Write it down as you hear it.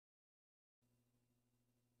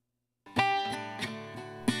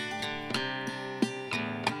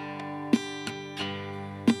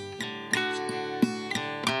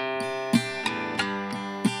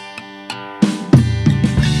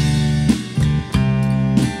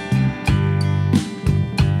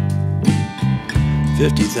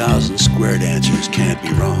50,000 square dancers can't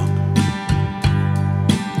be wrong.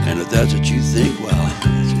 And if that's what you think, well,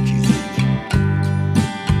 that's what you think.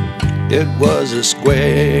 It was a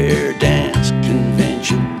square dance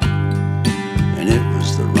convention, and it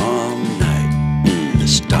was the wrong night to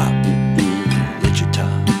stop in Wichita.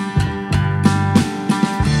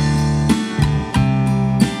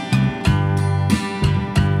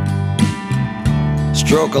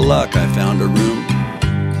 Stroke of luck, I found a room,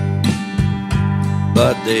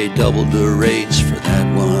 but they doubled the rates for that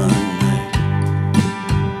one night.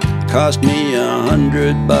 Cost me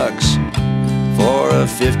 $100 for a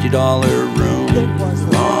 $50 room. It was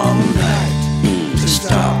the wrong night to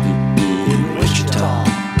stop in Wichita.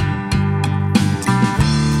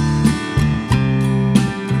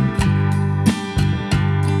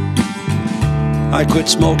 I quit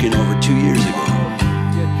smoking over 2 years ago,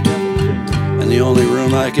 and the only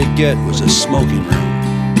room I could get was a smoking room.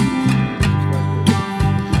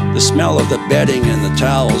 The smell of the bedding and the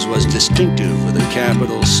towels was distinctive with a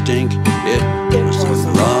capital stink. It was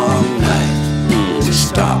the wrong night to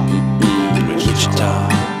stop in Wichita.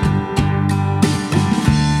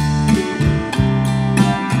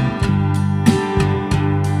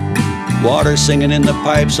 Water singing in the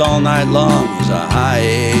pipes all night long was a high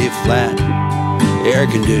A flat. Air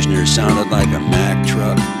conditioner sounded like a Mack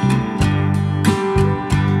truck.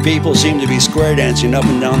 People seemed to be square dancing up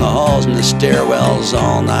and down the halls and the stairwells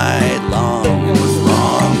all night long. It was the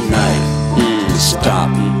wrong night to stop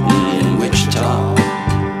in Wichita.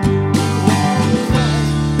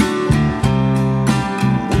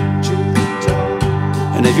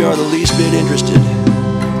 And if you're the least bit interested,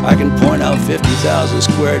 I can point out 50,000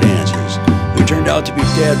 square dancers who turned out to be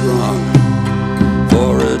dead wrong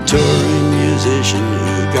for a touring musician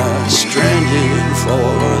who got stranded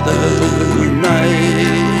for the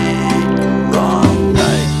night. Wrong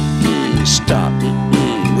night, stop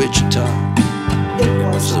in Wichita.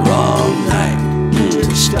 It was the wrong night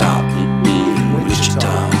to stop in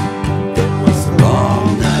Wichita. It was the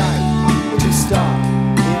wrong night to stop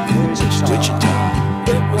in Wichita.